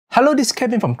Hello, this is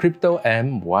Kevin from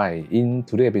CryptoMY. In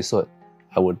today's episode,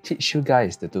 I will teach you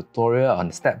guys the tutorial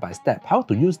on step-by-step how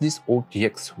to use this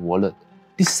OKX wallet,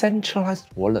 decentralized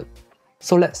wallet.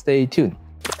 So let's stay tuned.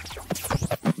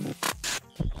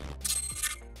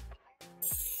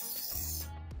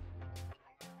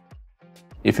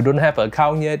 If you don't have an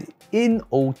account yet in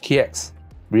OKX,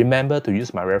 remember to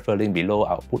use my referral link below.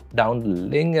 I'll put down the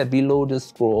link below the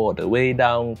scroll all the way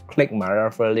down. Click my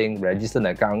referral link, register an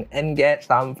account, and get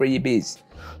some freebies.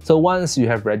 So once you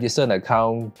have registered an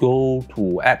account, go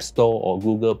to App Store or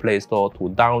Google Play Store to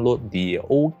download the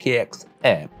OKX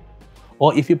app.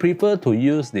 Or if you prefer to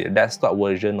use the desktop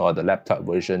version or the laptop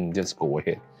version, just go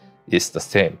ahead. It's the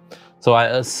same. So I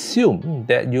assume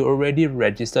that you already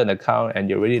registered an account and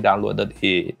you already downloaded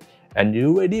it and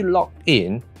you already logged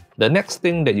in. The next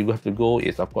thing that you have to go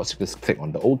is, of course, just click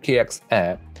on the OKX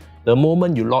app. The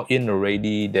moment you log in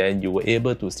already, then you were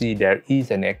able to see there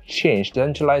is an exchange,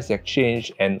 centralized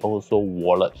exchange, and also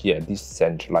wallet here,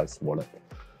 decentralized wallet.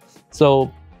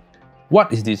 So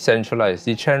what is decentralized?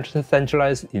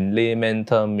 Decentralized in layman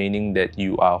term, meaning that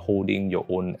you are holding your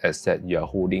own asset, you are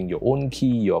holding your own key,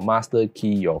 your master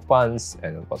key, your funds,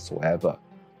 and whatsoever.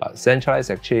 But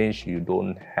centralized exchange, you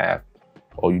don't have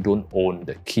or you don't own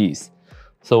the keys.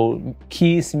 So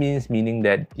keys meaning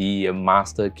that the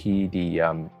master key,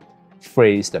 the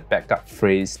phrase, the backup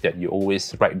phrase that you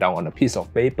always write down on a piece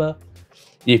of paper.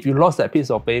 If you lost that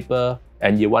piece of paper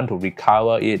and you want to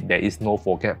recover it, there is no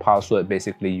forget password.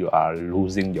 Basically, you are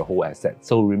losing your whole asset.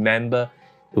 So remember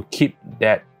to keep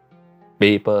that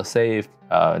paper safe,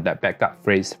 that backup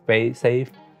phrase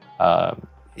safe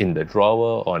in the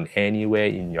drawer or anywhere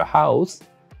in your house,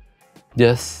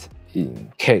 just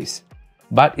in case.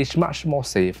 But it's much more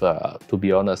safer, to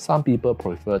be honest. Some people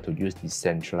prefer to use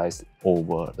decentralized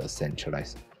over the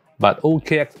centralized. But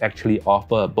OKX actually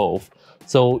offer both.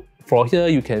 So for here,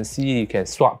 you can see you can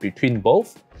swap between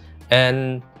both.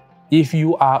 And if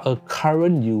you are a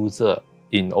current user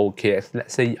in OKX,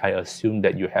 let's say I assume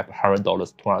that you have $100,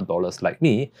 $200 like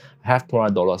me. I have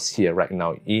 $200 here right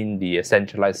now in the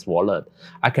centralized wallet.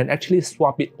 I can actually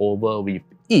swap it over with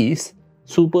ease,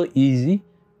 super easy,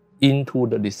 into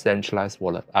the decentralized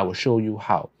wallet. I will show you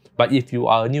how. But if you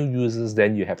are new users,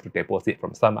 then you have to deposit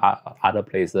from some other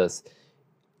places,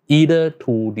 either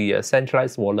to the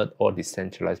centralized wallet or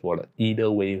decentralized wallet.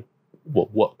 Either way will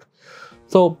work.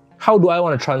 So how do I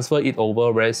want to transfer it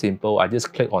over? Very simple. I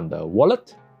just click on the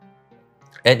wallet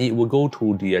and it will go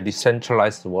to the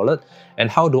decentralized wallet. And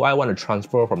how do I want to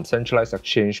transfer from centralized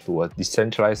exchange to a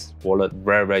decentralized wallet?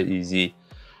 Very, very easy.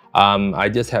 I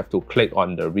just have to click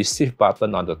on the receive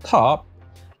button on the top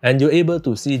and you're able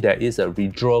to see there is a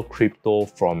withdraw crypto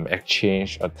from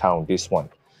exchange account, this one.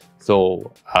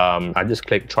 So I just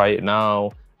click try it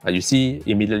now. You see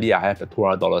immediately I have the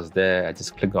 $200 there. I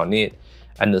just click on it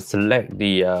and select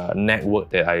the network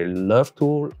that I love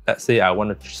to. Let's say I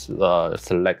want to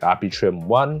select Arbitrum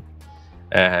 1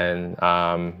 and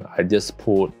I just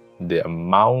put the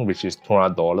amount, which is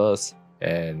 $200,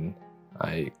 and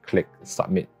I click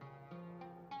submit.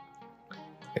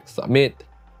 Click submit.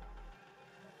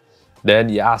 Then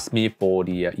he asks me for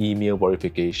the email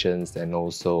verifications and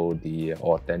also the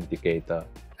authenticator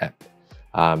app.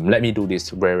 Let me do this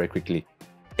very, very quickly.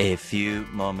 A few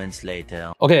moments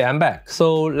later. Okay, I'm back.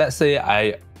 So let's say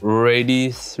I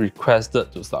already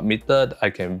requested to submit it. I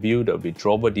can view the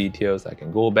withdrawal details. I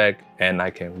can go back and I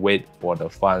can wait for the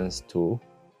funds to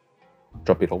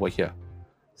drop it over here.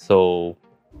 So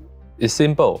it's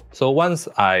simple. So once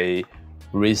I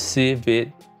receive it,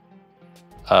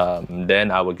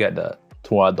 then I will get the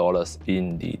 $200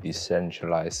 in the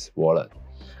decentralized wallet.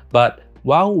 But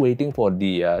while waiting for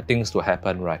the things to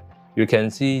happen, right, you can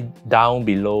see down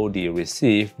below the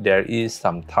receive, there is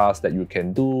some tasks that you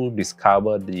can do,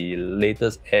 discover the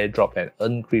latest airdrop and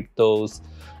earn cryptos,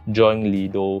 join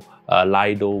Lido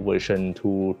version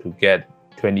 2 to get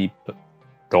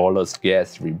 $20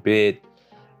 gas rebate,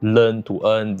 learn to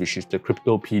earn, which is the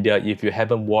Cryptopedia. If you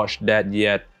haven't watched that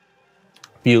yet,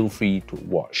 feel free to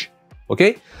watch.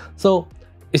 Okay, so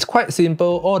it's quite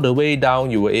simple. All the way down,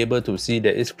 you were able to see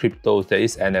there is cryptos, there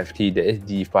is NFT, there is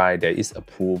DeFi, there is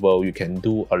approval. You can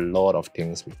do a lot of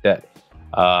things with that.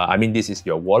 I mean, this is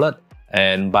your wallet,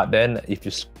 but then if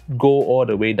you go all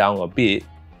the way down a bit,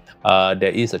 there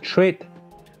is a trade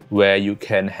where you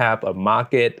can have a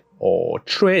market or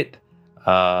trade.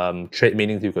 Trade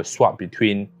meaning you could swap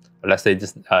between, let's say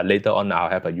just later on I'll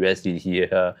have a USD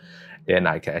here, then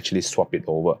I can actually swap it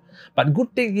over. But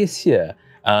good thing is here,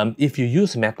 if you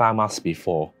use MetaMask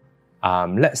before,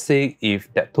 let's say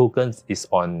if that token is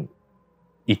on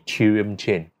Ethereum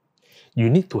chain, you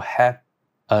need to have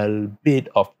a bit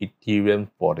of Ethereum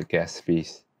for the gas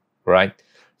fees, right?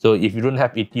 So if you don't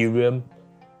have Ethereum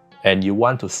and you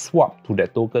want to swap to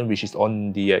that token which is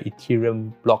on the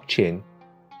Ethereum blockchain,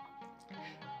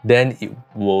 then it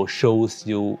will shows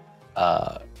you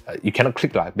you cannot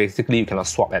click like basically you cannot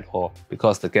swap at all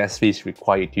because the gas fees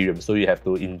require Ethereum. So you have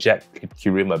to inject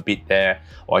Ethereum a bit there,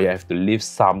 or you have to leave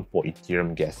some for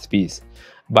Ethereum gas fees.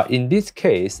 But in this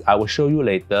case, I will show you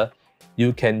later,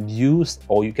 you can use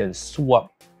or you can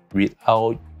swap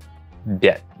without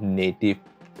that native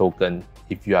token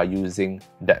if you are using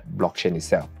that blockchain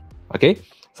itself. Okay,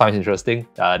 sounds interesting.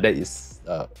 That is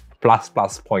a plus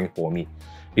point for me,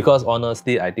 because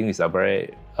honestly, I think it's a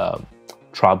very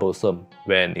troublesome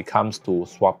when it comes to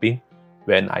swapping,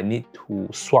 when I need to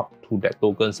swap to that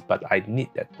tokens, but I need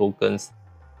that tokens,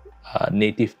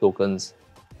 native tokens,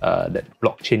 that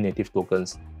blockchain native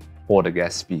tokens for the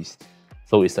gas fees.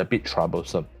 So it's a bit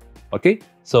troublesome. Okay,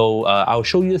 so I'll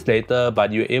show you this later,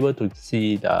 but you're able to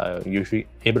see, you're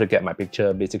able to get my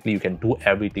picture. Basically, you can do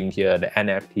everything here, the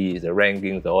NFTs, the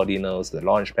rankings, the ordinals, the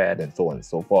launchpad, and so on and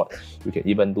so forth. You can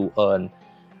even do earn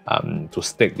to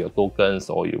stake your tokens,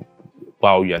 or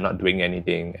while you're not doing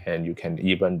anything, and you can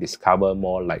even discover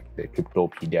more like the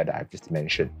Cryptopedia that I've just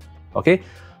mentioned. Okay,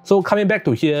 so coming back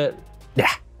to here,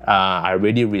 yeah, I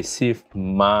already received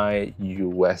my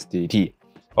USDT.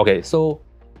 Okay, so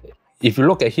if you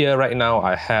look at here right now,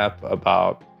 I have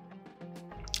about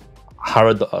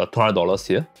 $200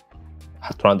 here.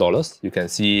 $200. You can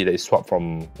see they swap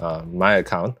from my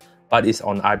account, but it's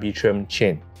on Arbitrum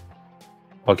chain.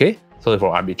 Okay, so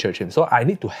from Arbitrum chain. So I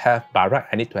need to have, by right,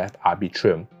 I need to have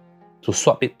Arbitrum to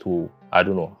swap it to, I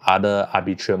don't know, other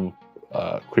Arbitrum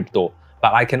crypto.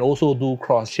 But I can also do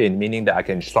cross-chain, meaning that I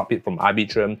can swap it from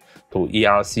Arbitrum to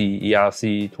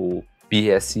ERC to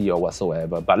BSC or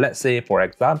whatsoever. But let's say, for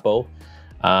example,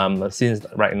 since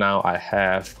right now I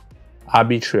have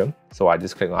Arbitrum, so I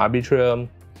just click on Arbitrum.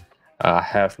 I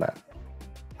have like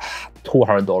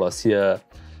 $200 here.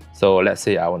 So let's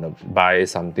say I want to buy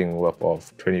something worth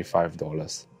of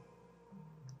 $25.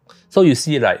 So you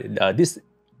see, like this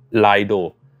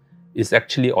Lido is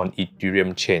actually on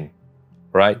Ethereum chain,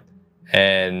 right?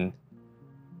 And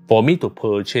for me to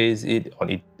purchase it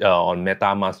on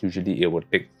MetaMask, usually it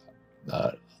would take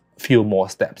a few more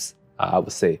steps, I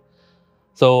would say.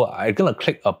 So I'm gonna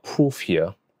click approve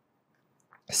here,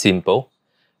 simple,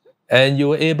 and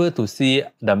you're able to see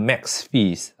the max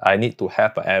fees. I need to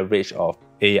have an average of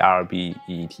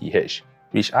ARB/ETH,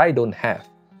 which I don't have.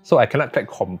 So I cannot click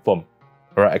confirm,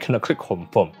 right? I cannot click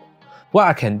confirm. What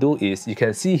I can do is, you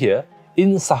can see here,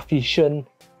 insufficient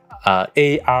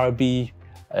ARB/ETH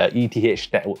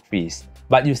network fees.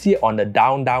 But you see on the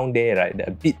down there, right,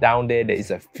 the bit down there, there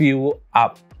is a fill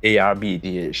up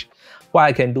ARB/ETH. What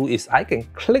I can do is I can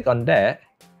click on that,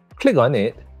 click on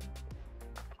it.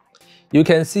 You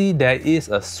can see there is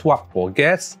a swap for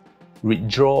gas,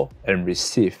 withdraw, and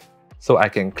receive. So I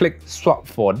can click swap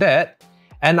for that,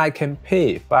 and I can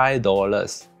pay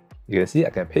 $5. You can see I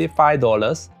can pay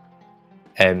 $5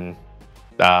 and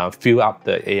fill up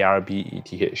the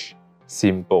ARB/ETH.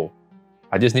 Simple.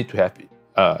 I just need to have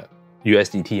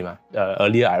USDT.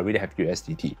 Earlier I already have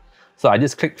USDT. So I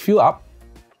just click fill up.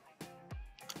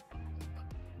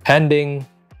 Pending.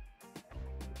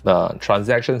 The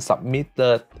transaction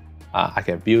submitted. I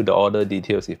can view the order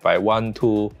details if I want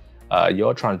to.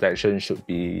 Your transaction should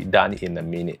be done in a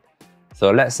minute.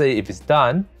 So let's say if it's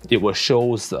done, it will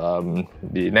show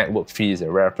the network fees, the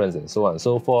reference, and so on and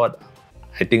so forth.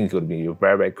 I think it could be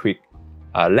very quick.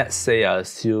 Let's say I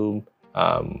assume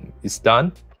it's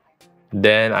done.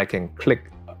 Then I can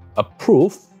click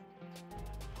approve,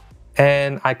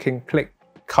 and I can click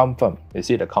confirm. You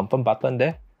see the confirm button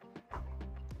there?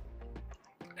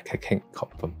 I can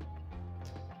confirm.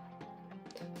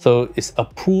 So it's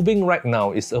approving right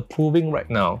now. It's approving right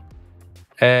now.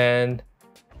 And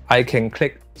I can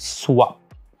click swap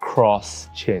cross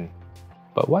chain.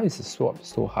 But why is the swap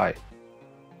so high?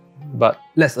 But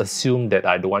let's assume that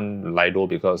I don't want Lido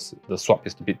because the swap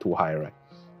is a bit too high, right?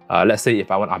 Let's say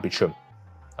if I want Arbitrum.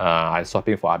 I'm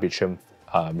swapping for Arbitrum,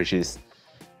 which is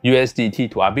USDT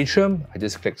to Arbitrum. I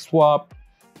just click swap.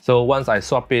 So once I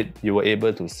swap it, you were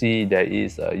able to see there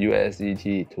is a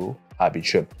USDT to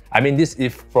Arbitrum. I mean, this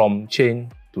is from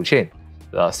chain to chain,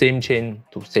 the same chain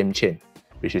to same chain,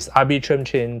 which is Arbitrum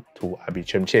chain to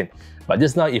Arbitrum chain. But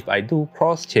just now, if I do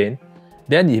cross chain,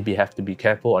 then you have to be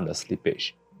careful on the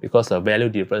slippage, because the value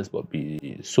difference will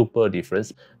be super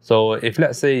different. So if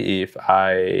let's say if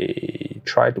I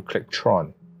try to click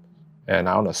Tron, and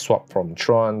I want to swap from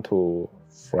Tron to,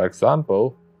 for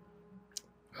example,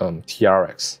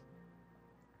 TRX,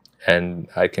 and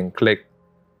I can click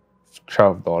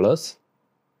 $12.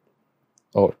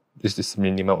 Oh, this is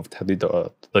minimum of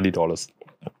 $30.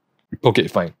 Okay,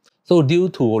 fine. So due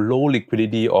to low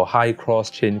liquidity or high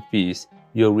cross-chain fees,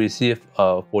 you'll receive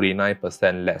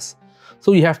 49% less.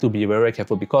 So you have to be very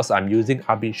careful because I'm using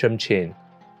Arbitrum chain.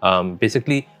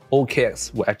 Basically,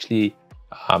 OKX will actually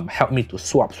help me to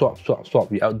swap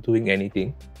without doing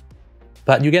anything.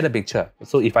 But you get the picture.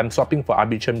 So if I'm swapping for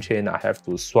Arbitrum chain, I have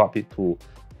to swap it to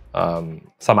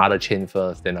some other chain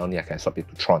first, then only I can swap it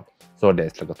to Tron. So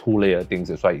there's like a two-layer thing,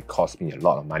 that's why it costs me a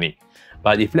lot of money.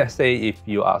 But if let's say if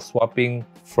you are swapping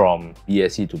from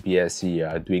BSC to BSC, you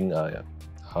are doing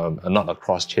not a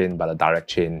cross-chain but a direct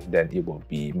chain, then it will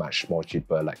be much more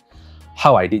cheaper, like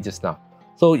how I did just now.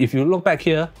 So if you look back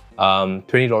here,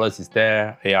 $20 is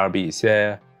there, ARB is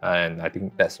there, and I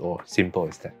think that's all simple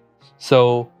as that.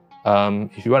 So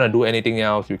if you want to do anything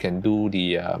else, you can do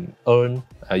the earn.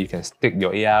 You can stick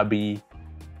your ARB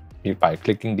by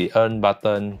clicking the earn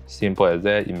button, simple as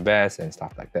that, invest and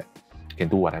stuff like that. You can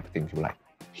do whatever things you like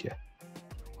here.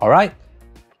 All right.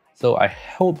 So I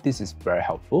hope this is very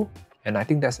helpful. And I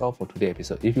think that's all for today's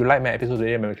episode. If you like my episode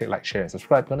today, remember to click like, share, and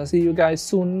subscribe. Gonna see you guys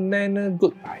soon and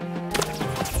goodbye.